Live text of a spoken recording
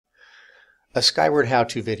A Skyward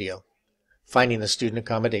how-to video, Finding the Student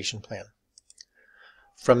Accommodation Plan.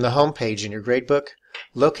 From the home page in your gradebook,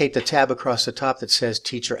 locate the tab across the top that says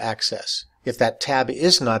Teacher Access. If that tab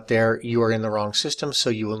is not there, you are in the wrong system, so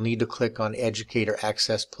you will need to click on Educator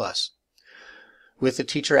Access Plus. With the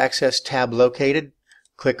Teacher Access tab located,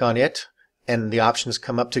 click on it, and the options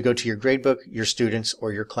come up to go to your gradebook, your students,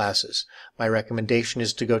 or your classes. My recommendation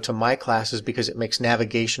is to go to My Classes because it makes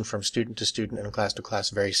navigation from student to student and class to class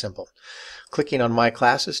very simple. Clicking on My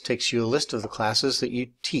Classes takes you a list of the classes that you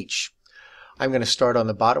teach. I'm going to start on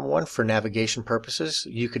the bottom one for navigation purposes.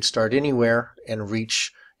 You could start anywhere and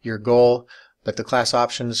reach your goal, but the Class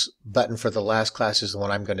Options button for the last class is the one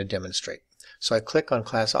I'm going to demonstrate. So I click on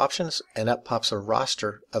Class Options, and up pops a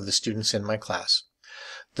roster of the students in my class.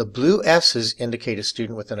 The blue S's indicate a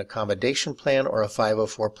student with an accommodation plan or a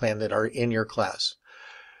 504 plan that are in your class.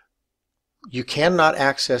 You cannot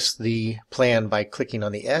access the plan by clicking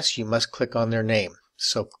on the S. You must click on their name.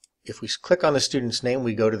 So if we click on the student's name,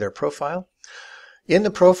 we go to their profile. In the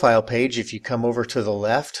profile page, if you come over to the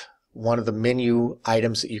left, one of the menu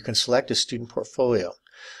items that you can select is Student Portfolio.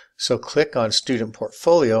 So click on Student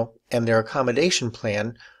Portfolio, and their accommodation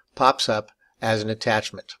plan pops up as an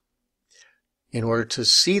attachment. In order to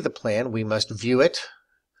see the plan, we must view it.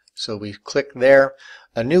 So we click there.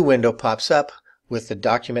 A new window pops up with the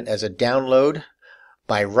document as a download.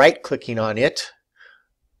 By right-clicking on it,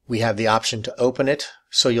 we have the option to open it.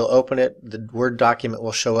 So you'll open it, the Word document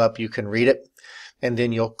will show up, you can read it, and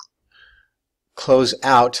then you'll close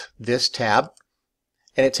out this tab,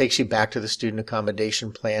 and it takes you back to the Student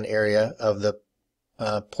Accommodation Plan area of the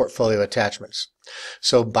portfolio attachments.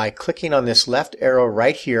 So by clicking on this left arrow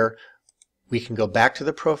right here, we can go back to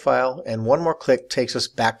the profile, and one more click takes us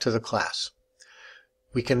back to the class.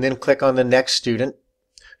 We can then click on the next student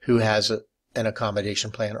who has an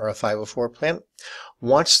accommodation plan or a 504 plan.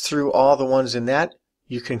 Once through all the ones in that,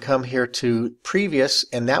 you can come here to previous,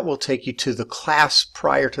 and that will take you to the class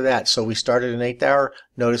prior to that. So we started in 8th hour.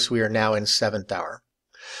 Notice we are now in 7th hour.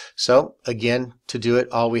 So again, to do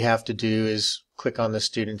it, all we have to do is click on the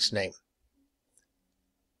student's name.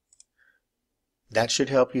 That should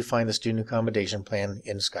help you find the student accommodation plan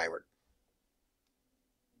in Skyward.